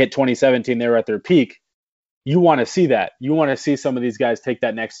once they hit 2017, they were at their peak. You want to see that. You want to see some of these guys take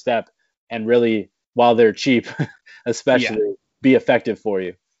that next step and really, while they're cheap, especially, be effective for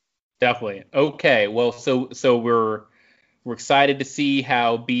you. Definitely. Okay. Well, so we're excited to see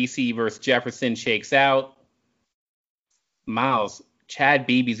how BC versus Jefferson shakes out. Miles, Chad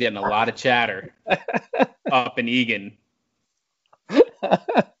Beebe's getting a lot of chatter up in Egan.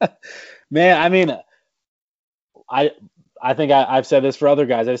 Man, I mean, I think I've said this for other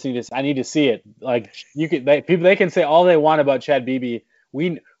guys. I need to see it. Like they can say all they want about Chad Beebe.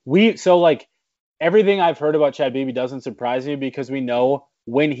 So like everything I've heard about Chad Beebe doesn't surprise me because we know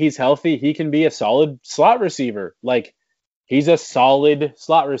when he's healthy, he can be a solid slot receiver. Like he's a solid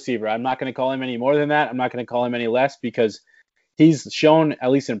slot receiver. I'm not going to call him any more than that. I'm not going to call him any less because he's shown, at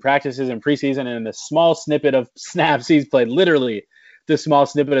least in practices and preseason and in the small snippet of snaps he's played, literally the small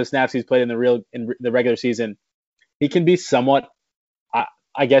snippet of snaps he's played in the regular season, he can be somewhat,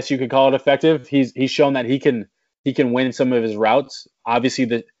 I guess you could call it effective. He's shown that he can win some of his routes.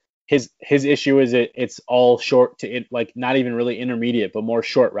 Obviously his issue is it's all short to like not even really intermediate, but more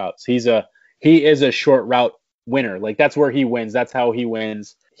short routes. He is a short route winner. Like that's where he wins. That's how he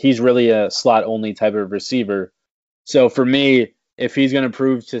wins. He's really a slot only type of receiver. So for me, if he's going to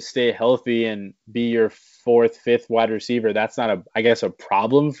prove to stay healthy and be your 4th, 5th wide receiver, that's not a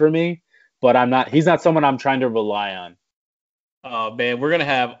problem for me, but he's not someone I'm trying to rely on. Oh man, we're going to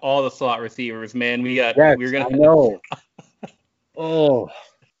have all the slot receivers, man. I know. Oh,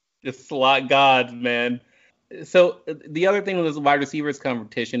 the slot gods, man. So the other thing with this wide receivers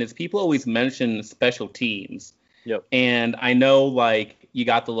competition is people always mention special teams. Yep. And I know like you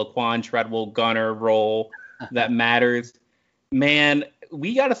got the Laquan Treadwell gunner role that matters. Man,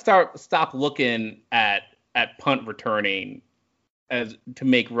 we got to stop looking at punt returning as to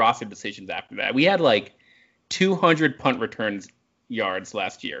make roster decisions after that. We had like 200 punt returns yards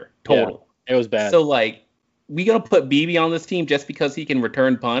last year total. Yeah, it was bad. So like, we gonna put BB on this team just because he can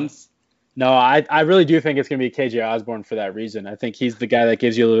return punts? No, I really do think it's gonna be KJ Osborne for that reason. I think he's the guy that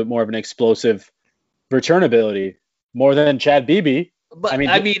gives you a little bit more of an explosive return ability, more than Chad Beebe. But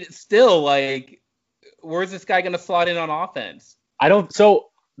I mean, still, like, where's this guy gonna slot in on offense? So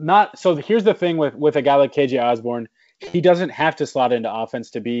here's the thing with a guy like KJ Osborne, he doesn't have to slot into offense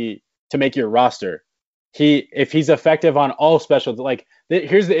to make your roster. If he's effective on all special, like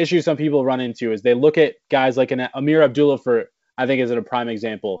here's the issue some people run into is they look at guys like an Amir Abdullah I think is a prime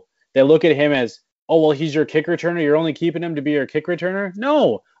example. They look at him as, oh, well, he's your kick returner. You're only keeping him to be your kick returner.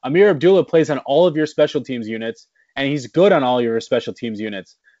 No, Amir Abdullah plays on all of your special teams units and he's good on all your special teams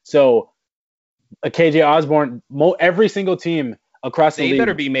units. So KJ Osborne, every single team across the league. They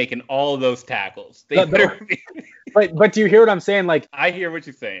better be making all of those tackles. They better be. But do you hear what I'm saying? Like, I hear what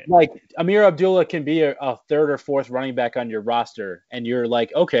you're saying. Like Amir Abdullah can be a 3rd or 4th running back on your roster, and you're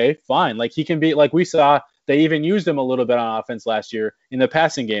like, okay, fine. Like he can be, like we saw They even used him a little bit on offense last year in the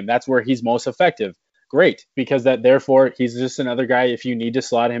passing game. That's where he's most effective. Great, because therefore he's just another guy. If you need to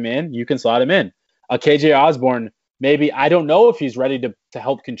slot him in, you can slot him in. KJ Osborne, maybe, I don't know if he's ready to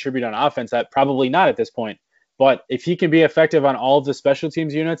help contribute on offense. That probably not at this point. But if he can be effective on all of the special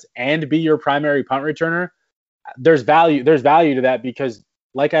teams units and be your primary punt returner, there's value to that, because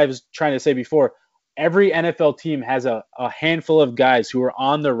like I was trying to say before, every NFL team has a handful of guys who are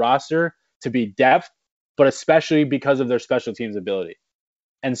on the roster to be depth, but especially because of their special teams ability.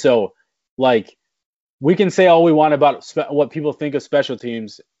 And so, like, we can say all we want about what people think of special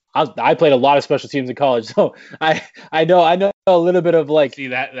teams. I played a lot of special teams in college, so I know a little bit of, like. See,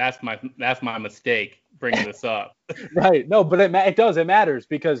 that's my mistake bringing this up. Right. No, but it matters,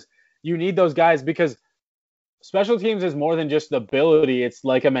 because you need those guys, because special teams is more than just the ability. It's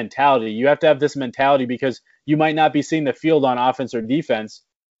like a mentality. You have to have this mentality, because you might not be seeing the field on offense or defense,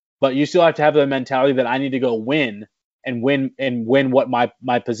 but you still have to have the mentality that I need to go win what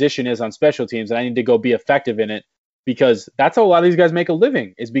my position is on special teams, and I need to go be effective in it, because that's how a lot of these guys make a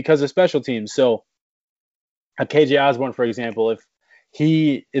living, is because of special teams. So a KJ Osborne, for example, if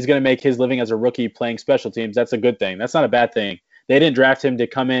he is going to make his living as a rookie playing special teams, that's a good thing. That's not a bad thing. They didn't draft him to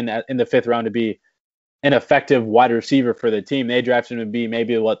come in the 5th round to be an effective wide receiver for the team. They drafted him to be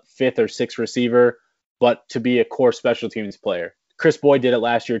maybe 5th or 6th receiver, but to be a core special teams player. Chris Boyd did it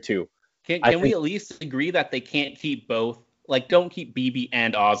last year too. Can we at least agree that they can't keep both? Like, don't keep Beebe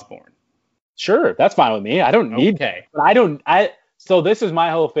and Osborne. Sure, that's fine with me. I don't need. Okay. But so this is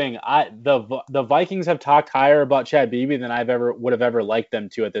my whole thing. The Vikings have talked higher about Chad Beebe than would have ever liked them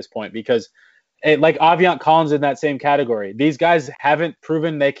to at this point, because like Aviant Collins in that same category. These guys haven't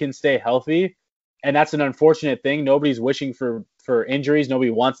proven they can stay healthy, and that's an unfortunate thing. Nobody's wishing for injuries. Nobody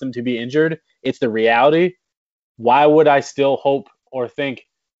wants them to be injured. It's the reality. Why would I still hope or think,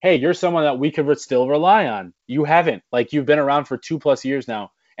 hey, you're someone that we could still rely on? You haven't. Like, you've been around for 2+ years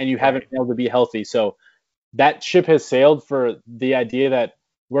now, and you haven't been able to be healthy. So that ship has sailed for the idea that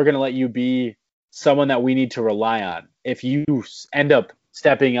we're going to let you be someone that we need to rely on. If you end up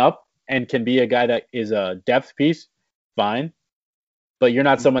stepping up and can be a guy that is a depth piece, fine. But you're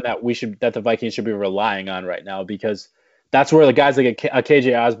not someone that the Vikings should be relying on right now, because that's where the guys like a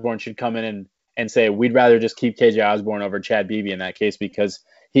KJ Osborne should come in and say, we'd rather just keep KJ Osborne over Chad Beebe in that case, because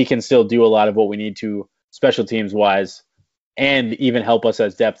he can still do a lot of what we need to special teams wise, and even help us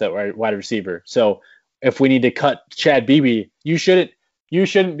as depth at wide receiver. So if we need to cut Chad Beebe, you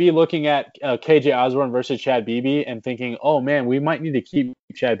shouldn't be looking at KJ Osborne versus Chad Beebe and thinking, oh man, we might need to keep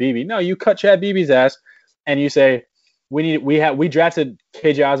Chad Beebe. No, you cut Chad Beebe's ass and you say, we drafted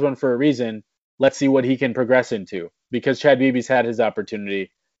KJ Osborne for a reason. Let's see what he can progress into, because Chad Beebe's had his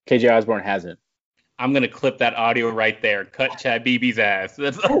opportunity. KJ Osborne hasn't. I'm going to clip that audio right there. Cut Chad Beebe's ass.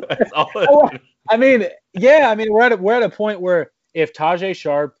 That's all. I mean, we're at a point where if Tajay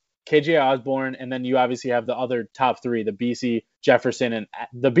Sharp, KJ Osborne, and then you obviously have the other top 3, the BC Jefferson and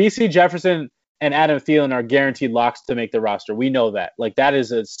Adam Thielen are guaranteed locks to make the roster. We know that. Like, that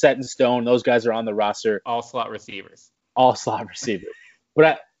is a set in stone. Those guys are on the roster. All slot receivers.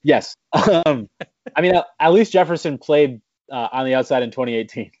 But yes. I mean, at least Jefferson played on the outside in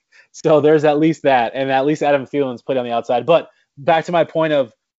 2018. So there's at least that, and at least Adam Thielen's played on the outside. But back to my point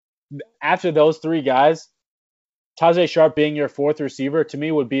of, after those 3 guys, Tajay Sharp being your 4th receiver to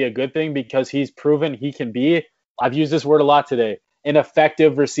me would be a good thing, because he's proven he can be, I've used this word a lot today, an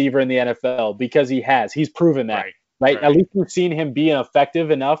effective receiver in the NFL, because he's proven that, right? At least we've seen him be effective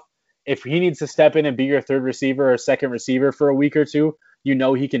enough. If he needs to step in and be your 3rd receiver or 2nd receiver for a week or 2,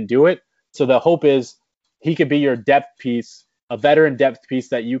 he can do it. So the hope is he could be your depth piece, a veteran depth piece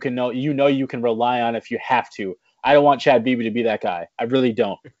that you can rely on if you have to. I don't want Chad Beebe to be that guy. I really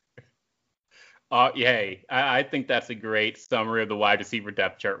don't. Yay. I think that's a great summary of the wide receiver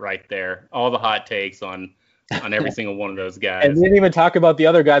depth chart right there. All the hot takes on every single one of those guys. And we didn't even talk about the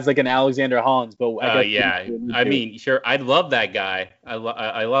other guys like an Alexander Hollins. But I mean, sure, I'd love that guy. I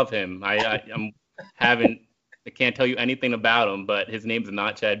love him. I can't tell you anything about him, but his name's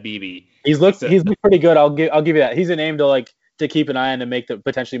not Chad Beebe. He's looked pretty good. I'll give you that. He's a name to keep an eye on and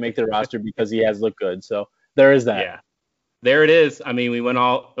potentially make the roster, because he has looked good. So there is that. Yeah. There it is. I mean, we went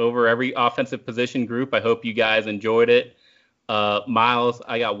all over every offensive position group. I hope you guys enjoyed it. Miles,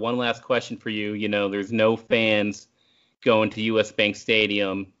 I got one last question for you. There's no fans going to US Bank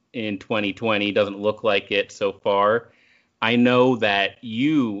Stadium in 2020. Doesn't look like it so far. I know that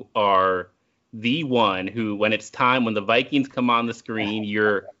you are the one who, when it's time, when the Vikings come on the screen,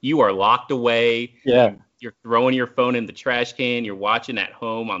 you are locked away. Yeah. You're throwing your phone in the trash can. You're watching at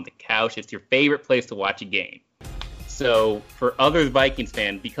home on the couch. It's your favorite place to watch a game. So for other Vikings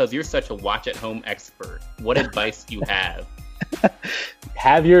fans, because you're such a watch-at-home expert, what advice do you have?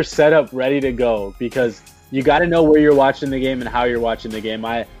 Have your setup ready to go, because you got to know where you're watching the game and how you're watching the game.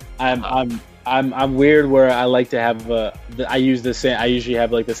 I'm weird where I like to have I usually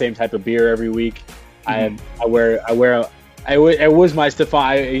have like the same type of beer every week. Mm-hmm. I was my Stephon.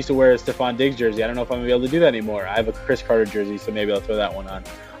 I used to wear a Stephon Diggs jersey. I don't know if I'm gonna be able to do that anymore. I have a Chris Carter jersey, so maybe I'll throw that one on.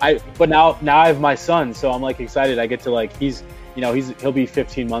 But now I have my son, so I'm like excited. I get to like he'll be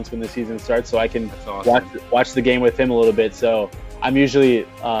 15 months when the season starts, so I can watch the game with him a little bit. So I'm usually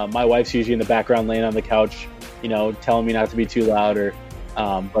my wife's usually in the background, laying on the couch, telling me not to be too loud,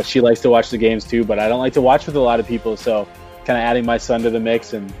 but she likes to watch the games too. But I don't like to watch with a lot of people, so kind of adding my son to the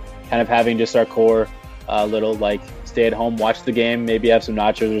mix and kind of having just our core little like stay at home, watch the game, maybe have some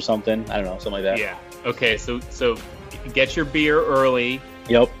nachos or something. I don't know, something like that. Yeah. Okay. So get your beer early.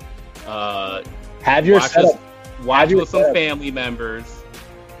 Yep. Have your setup. Watch with some family members,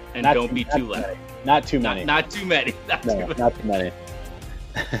 and don't be too loud. Not too many. Not too many. Not too many.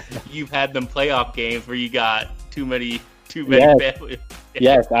 You've had them playoff games where you got too many family.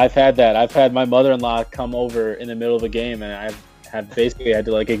 Yes, I've had that. I've had my mother-in-law come over in the middle of a game, and I have basically had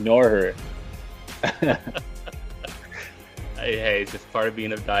to like ignore her. Hey, it's just part of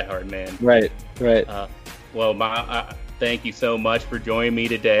being a diehard, man. Right. Thank you so much for joining me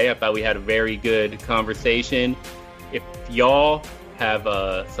today. I thought we had a very good conversation. If y'all have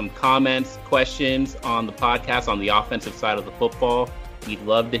some comments, questions on the podcast on the offensive side of the football, we'd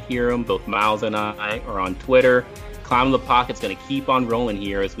love to hear them. Both Miles and I are on Twitter. Climb the Pocket's going to keep on rolling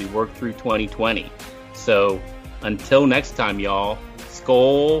here as we work through 2020. So until next time, y'all,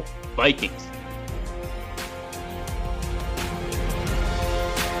 Skol Vikings.